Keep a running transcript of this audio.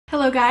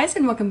Hello guys,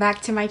 and welcome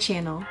back to my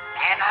channel. And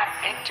I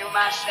think to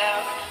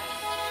myself,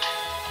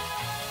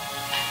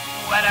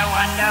 what a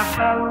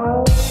wonderful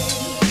world.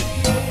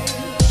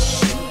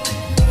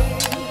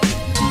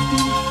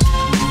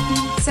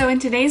 So in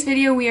today's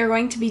video, we are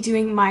going to be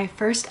doing my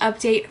first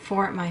update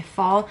for my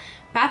fall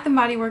Bath &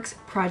 Body Works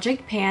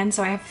project pan.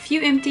 So I have a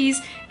few empties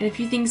and a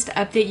few things to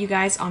update you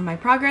guys on my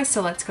progress.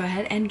 So let's go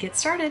ahead and get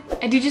started.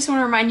 I do just want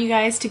to remind you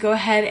guys to go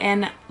ahead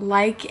and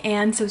like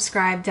and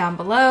subscribe down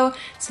below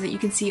so that you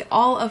can see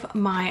all of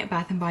my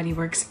Bath & Body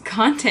Works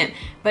content.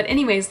 But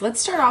anyways,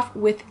 let's start off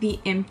with the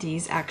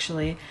empties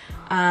actually.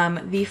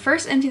 The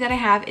first empty that I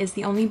have is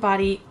the only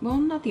body, well,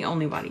 not the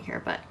only body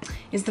care, but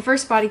is the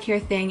first body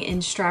care thing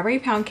in Strawberry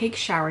Pound Cake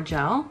Shower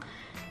Gel.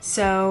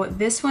 So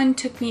this one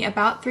took me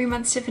about 3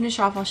 months to finish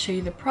off. I'll show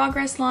you the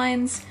progress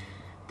lines.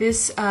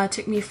 This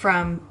took me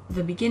from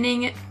the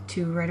beginning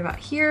to right about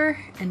here,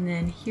 and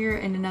then here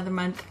in another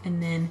month,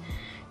 and then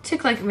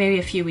took like maybe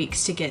a few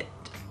weeks to get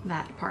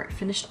that part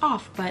finished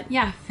off. But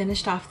yeah,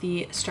 finished off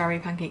the Strawberry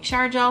Pound Cake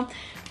Shower Gel.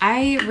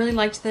 I really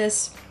liked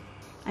this.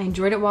 I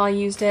enjoyed it while I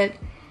used it.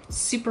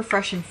 Super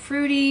fresh and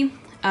fruity,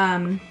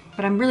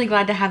 but I'm really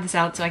glad to have this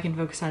out so I can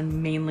focus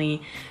on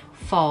mainly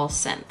fall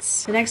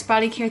scents. The next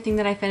body care thing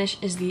that I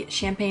finished is the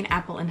Champagne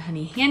Apple and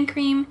Honey Hand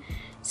Cream.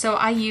 So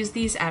I use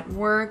these at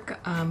work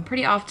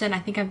pretty often. I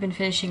think I've been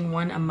finishing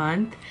one a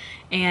month,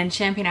 and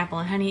Champagne Apple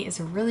and Honey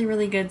is a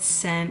really good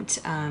scent.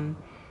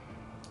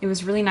 It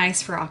was really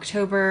nice for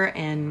October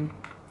and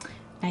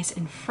nice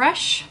and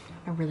fresh.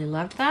 I really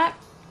loved that.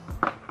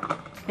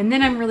 And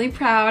then I'm really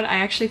proud, I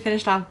actually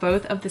finished off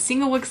both of the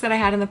single wicks that I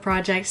had in the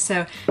project.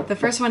 So the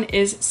first one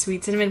is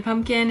Sweet Cinnamon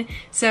Pumpkin.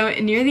 So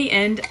near the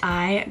end,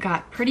 I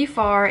got pretty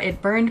far. It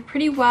burned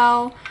pretty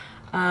well.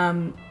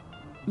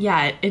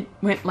 Yeah, it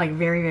went like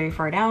very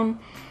far down.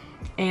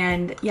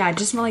 And yeah, it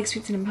just smelled like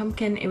Sweet Cinnamon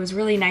Pumpkin. It was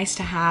really nice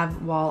to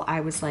have while I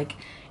was like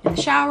in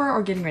the shower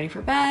or getting ready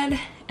for bed.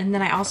 And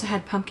then I also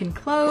had Pumpkin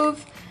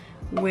Clove,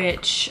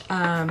 which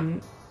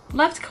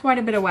left quite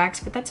a bit of wax,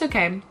 but that's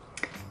okay.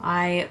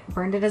 I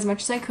burned it as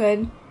much as I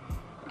could.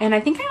 And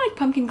I think I like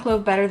Pumpkin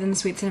Clove better than the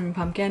Sweet Cinnamon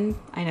Pumpkin.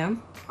 I know,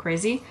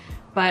 crazy.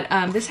 But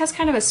this has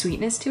kind of a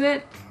sweetness to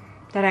it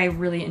that I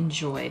really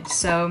enjoyed.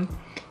 So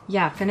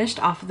yeah, finished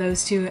off of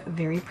those two.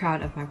 Very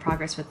proud of my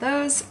progress with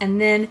those.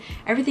 And then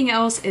everything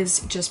else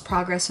is just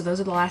progress. So those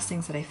are the last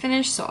things that I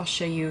finished. So I'll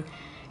show you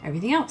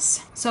everything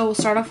else. So we'll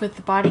start off with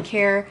the body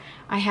care.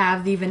 I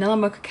have the Vanilla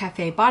Mocha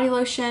Cafe Body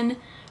Lotion.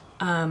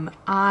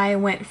 I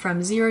went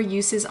from 0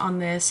 uses on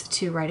this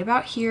to right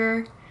about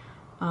here.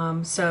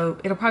 So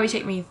it'll probably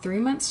take me 3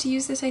 months to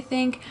use this, I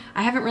think.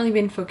 I haven't really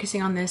been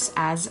focusing on this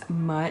as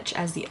much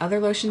as the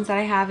other lotions that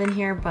I have in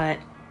here, but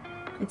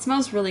it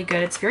smells really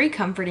good. It's very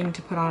comforting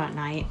to put on at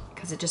night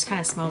because it just kind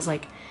of smells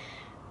like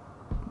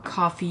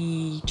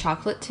coffee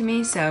chocolate to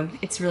me, so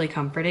it's really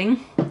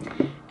comforting.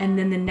 And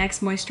then the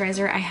next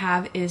moisturizer I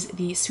have is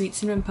the Sweet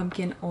Cinnamon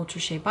Pumpkin Ultra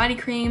Shea Body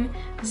Cream.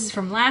 This is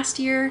from last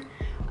year.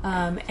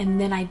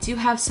 And then I do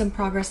have some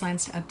progress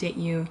lines to update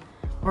you,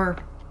 or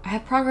I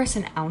have progress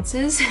in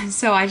ounces.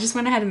 So I just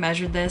went ahead and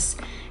measured this.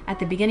 At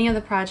the beginning of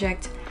the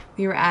project,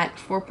 we were at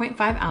 4.5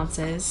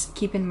 ounces.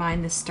 Keep in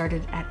mind this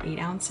started at 8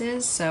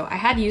 ounces. So I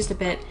had used a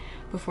bit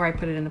before I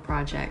put it in the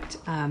project.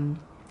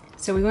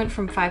 So we went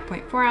from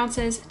 5.4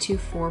 ounces to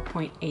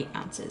 4.8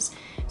 ounces.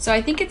 So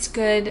I think it's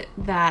good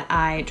that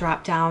I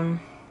dropped down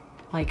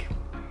like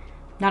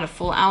not a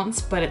full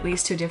ounce, but at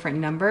least to a different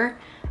number.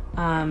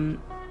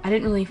 I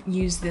didn't really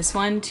use this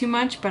one too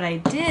much, but I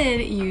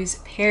did use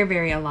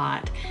Pearberry a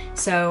lot.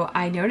 So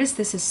I noticed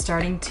this is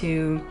starting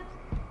to,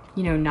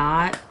 you know,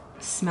 not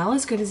smell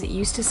as good as it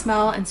used to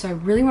smell. And so I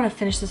really want to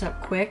finish this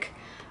up quick.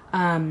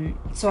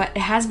 So it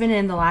has been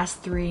in the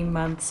last 3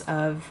 months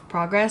of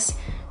progress.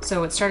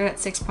 So it started at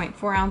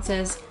 6.4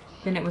 ounces,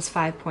 then it was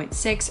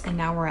 5.6, and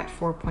now we're at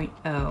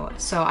 4.0.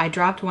 So I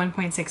dropped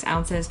 1.6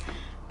 ounces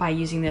by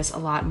using this a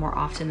lot more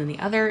often than the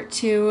other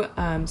two.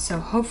 So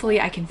hopefully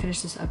I can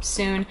finish this up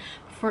soon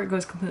before it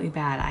goes completely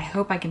bad. I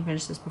hope I can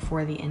finish this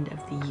before the end of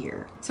the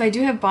year. So I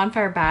do have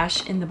Bonfire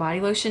Bash in the body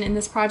lotion in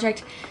this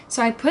project.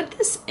 So I put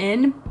this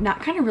in,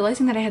 not kind of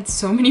realizing that I had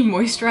so many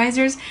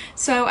moisturizers.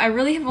 So I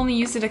really have only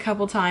used it a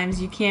couple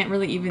times. You can't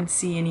really even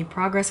see any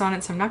progress on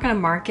it, so I'm not gonna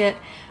mark it.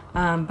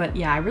 But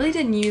yeah, I really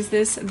didn't use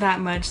this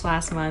that much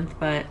last month,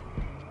 but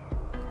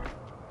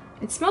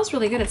it smells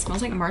really good. It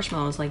smells like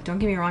marshmallows. Like, don't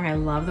get me wrong, I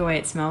love the way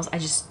it smells. I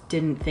just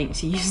didn't think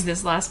to use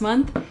this last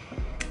month.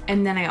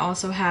 And then I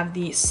also have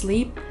the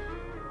Sleep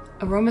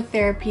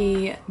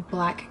Aromatherapy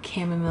Black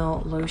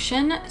Chamomile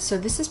Lotion. So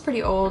this is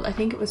pretty old. I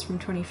think it was from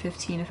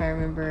 2015 if I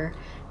remember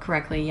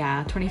correctly.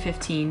 Yeah,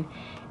 2015.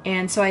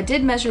 And so I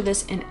did measure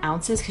this in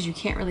ounces because you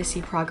can't really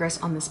see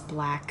progress on this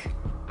black,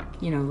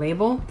 you know,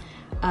 label.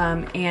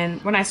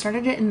 And when I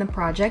started it in the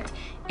project,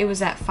 it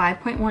was at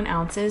 5.1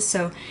 ounces.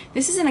 So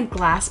this is in a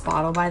glass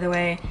bottle, by the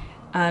way.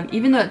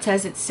 Even though it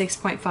says it's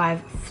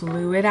 6.5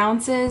 fluid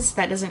ounces,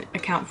 that doesn't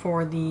account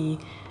for the,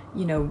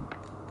 you know,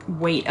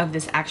 weight of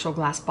this actual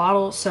glass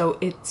bottle. So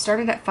it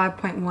started at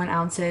 5.1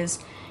 ounces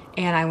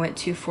and I went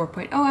to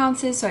 4.0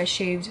 ounces. So I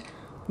shaved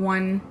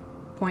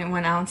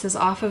 1.1 ounces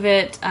off of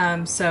it.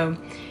 So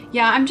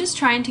yeah, I'm just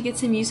trying to get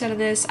some use out of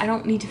this. I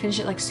don't need to finish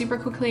it like super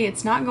quickly.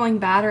 It's not going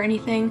bad or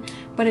anything,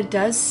 but it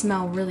does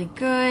smell really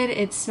good.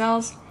 It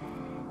smells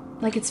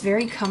like it's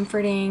very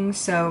comforting.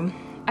 So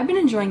I've been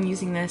enjoying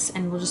using this,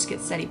 and we'll just get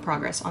steady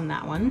progress on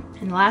that one.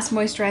 And the last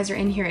moisturizer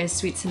in here is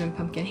Sweet Cinnamon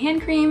Pumpkin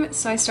Hand Cream.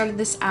 So I started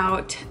this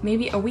out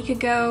maybe a week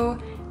ago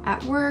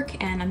at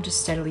work, and I'm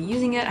just steadily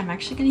using it. I'm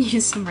actually gonna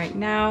use some right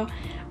now.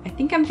 I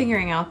think I'm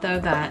figuring out though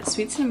that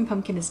Sweet Cinnamon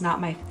Pumpkin is not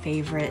my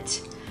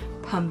favorite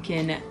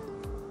pumpkin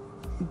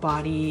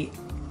body,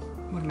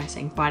 what am I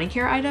saying, body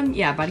care item?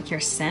 Yeah, body care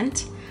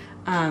scent.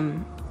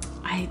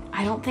 I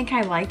don't think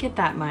I like it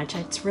that much.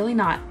 It's really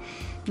not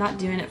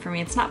doing it for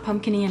me. It's not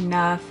pumpkin-y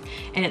enough,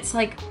 and it's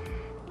like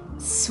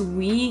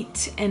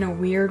sweet in a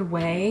weird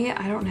way.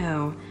 I don't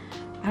know.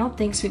 I don't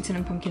think Sweet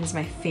Cinnamon Pumpkin is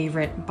my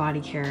favorite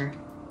body care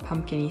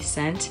pumpkin-y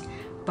scent,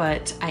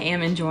 but I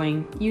am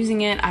enjoying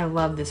using it. I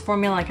love this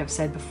formula. Like I've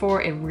said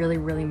before, it really,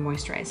 really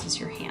moisturizes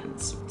your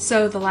hands.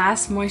 So the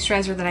last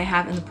moisturizer that I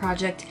have in the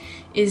project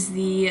is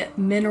the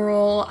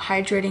Mineral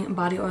Hydrating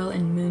Body Oil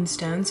in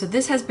Moonstone. So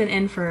this has been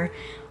in for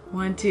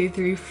 1, 2,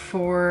 3,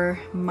 4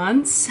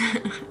 months.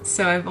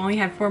 So I've only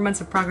had 4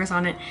 months of progress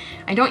on it.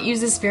 I don't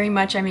use this very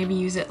much. I maybe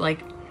use it like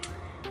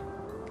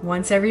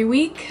once every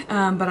week,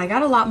 but I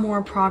got a lot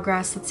more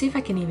progress. Let's see if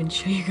I can even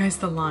show you guys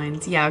the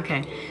lines. Yeah,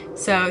 okay.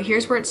 So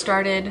here's where it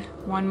started,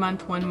 1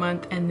 month,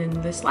 and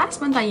then this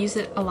last month I used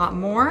it a lot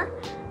more.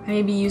 I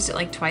maybe used it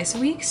like twice a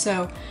week,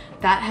 so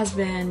that has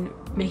been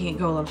making it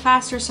go a little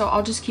faster, so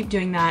I'll just keep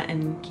doing that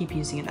and keep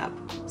using it up.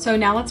 So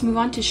now let's move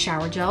on to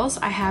shower gels.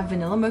 I have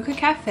Vanilla Mocha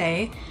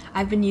Cafe.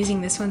 I've been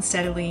using this one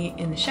steadily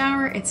in the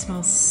shower. It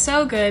smells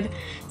so good.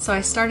 So I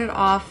started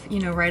off, you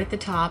know, right at the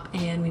top,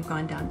 and we've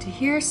gone down to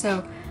here,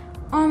 so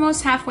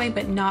almost halfway,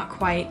 but not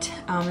quite.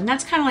 And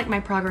that's kind of like my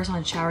progress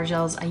on shower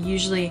gels. I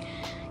usually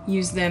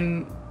use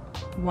them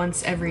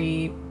once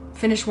every,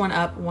 finish one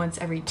up once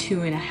every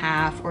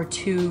 2.5 or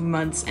 2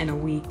 months and a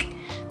week,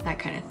 that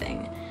kind of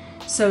thing.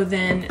 So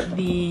then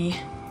the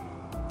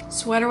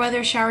Sweater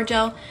Weather shower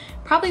gel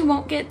probably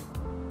won't get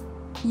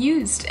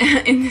used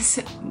in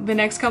the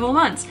next couple of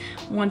months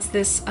once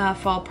this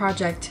fall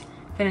project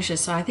finishes.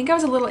 So I think I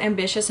was a little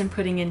ambitious in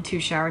putting in 2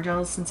 shower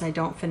gels since I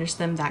don't finish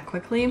them that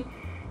quickly.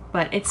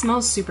 But it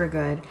smells super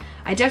good.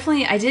 I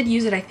did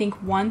use it I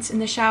think once in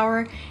the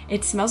shower.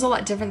 It smells a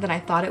lot different than I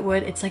thought it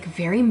would. It's like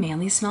very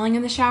manly smelling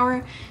in the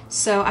shower.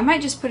 So I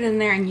might just put it in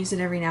there and use it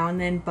every now and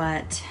then,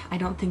 but I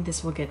don't think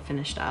this will get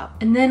finished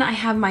up. And then I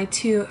have my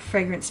 2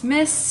 fragrance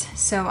mists.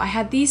 So I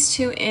had these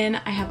 2 in.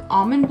 I have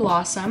Almond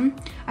Blossom.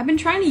 I've been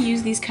trying to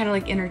use these kind of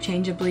like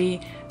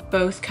interchangeably,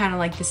 both kind of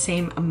like the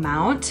same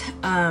amount.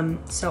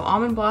 So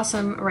Almond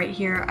Blossom right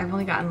here, I've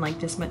only gotten like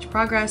this much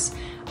progress.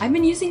 I've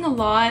been using a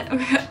lot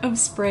of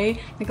spray,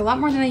 like a lot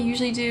more than I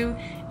usually do,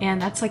 and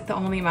that's like the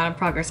only amount of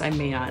progress I've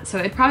made on it. So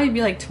it'd probably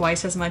be like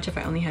twice as much if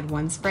I only had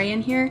 1 spray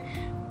in here,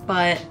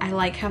 but I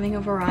like having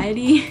a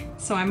variety,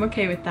 so I'm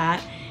okay with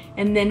that.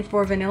 And then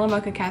for Vanilla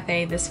Mocha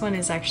Cafe, this one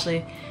is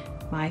actually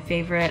my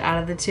favorite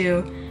out of the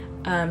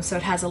 2. So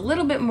it has a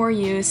little bit more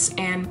use,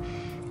 and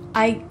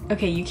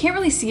okay, you can't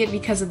really see it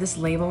because of this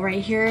label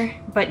right here,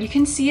 but you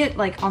can see it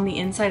like on the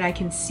inside. I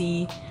can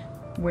see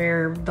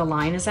where the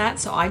line is at,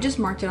 so I just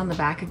marked it on the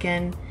back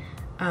again.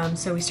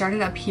 So we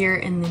started up here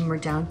and then we're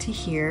down to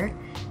here.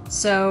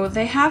 So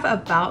they have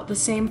about the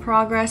same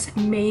progress,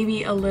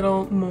 maybe a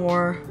little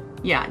more,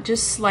 yeah,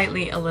 just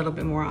slightly a little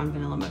bit more on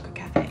Vanilla Mocha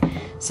Cafe.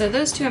 So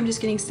those 2 I'm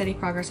just getting steady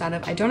progress out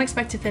of. I don't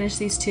expect to finish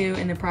these 2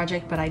 in the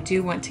project, but I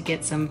do want to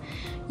get some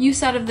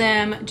use out of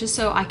them just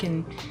so I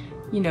can,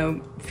 you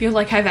know, feel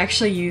like I've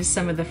actually used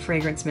some of the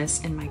fragrance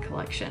mists in my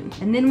collection.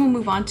 And then we'll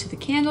move on to the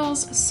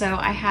candles. So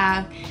I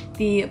have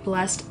the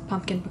Blessed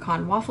Pumpkin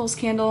Pecan Waffles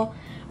candle.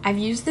 I've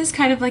used this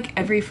kind of like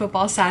every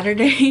football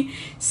Saturday.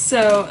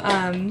 So,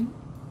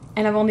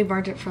 and I've only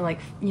burnt it for like,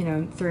 you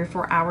know, 3 or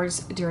 4 hours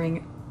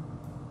during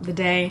the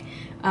day.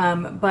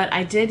 But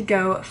I did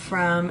go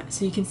from,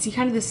 so you can see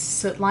kind of this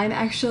soot line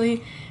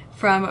actually,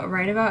 from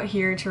right about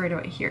here to right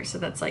about here. So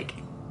that's like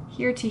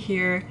here to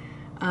here.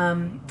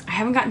 I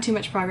haven't gotten too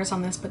much progress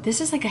on this, but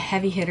this is like a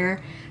heavy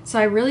hitter, so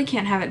I really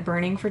can't have it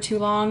burning for too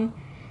long.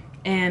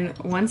 And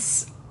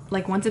once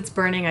it's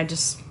burning, I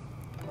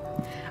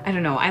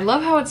don't know. I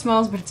love how it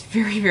smells, but it's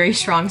very, very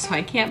strong, so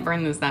I can't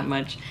burn this that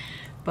much.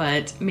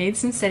 But made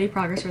some steady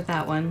progress with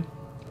that one.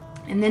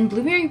 And then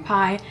Blueberry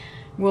Pie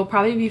will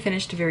probably be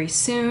finished very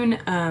soon.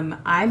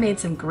 I made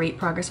some great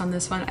progress on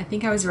this one. I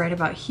think I was right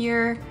about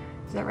here.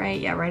 Is that right?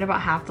 Yeah, right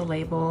about half the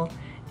label.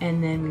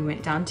 And then we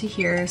went down to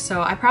here.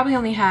 So I probably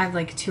only have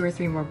like 2 or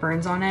 3 more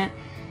burns on it,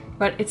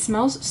 but it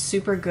smells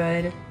super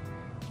good.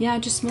 Yeah,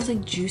 it just smells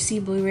like juicy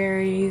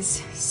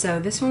blueberries. So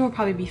this one will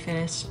probably be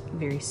finished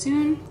very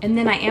soon. And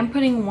then I am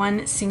putting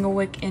 1 single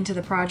wick into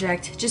the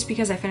project just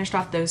because I finished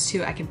off those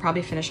 2. I can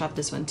probably finish off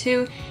this one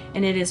too.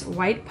 And it is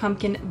White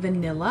Pumpkin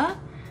Vanilla.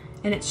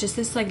 And it's just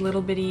this like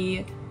little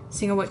bitty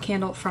single wick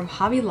candle from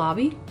Hobby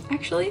Lobby,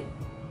 actually.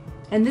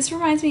 And this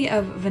reminds me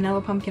of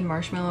Vanilla Pumpkin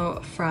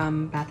Marshmallow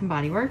from Bath &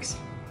 Body Works.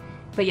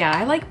 But yeah,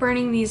 I like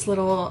burning these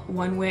little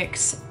one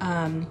wicks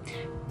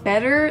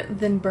better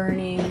than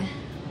burning,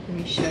 let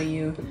me show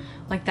you,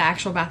 like the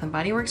actual Bath &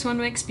 Body Works one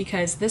wicks,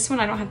 because this one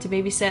I don't have to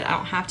babysit, I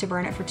don't have to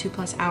burn it for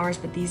 2+ hours,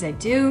 but these I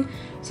do.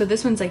 So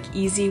this one's like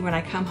easy when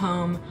I come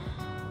home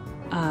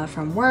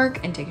from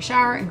work and take a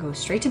shower and go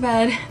straight to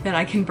bed, that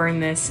I can burn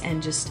this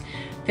and just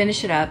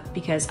finish it up,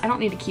 because I don't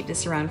need to keep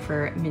this around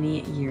for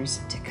many years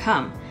to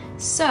come.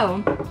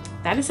 So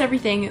that is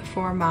everything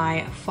for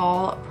my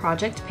fall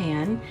project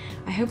pan.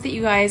 I hope that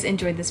you guys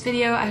enjoyed this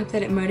video. I hope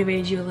that it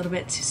motivated you a little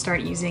bit to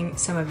start using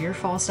some of your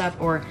fall stuff,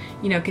 or,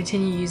 you know,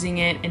 continue using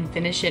it and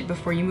finish it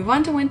before you move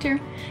on to winter,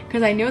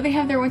 because I know they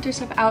have their winter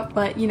stuff out,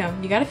 but you know,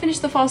 you gotta finish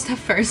the fall stuff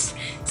first.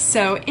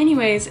 So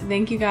anyways,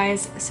 thank you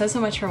guys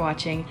so much for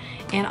watching,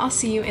 and I'll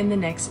see you in the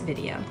next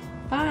video.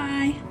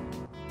 Bye!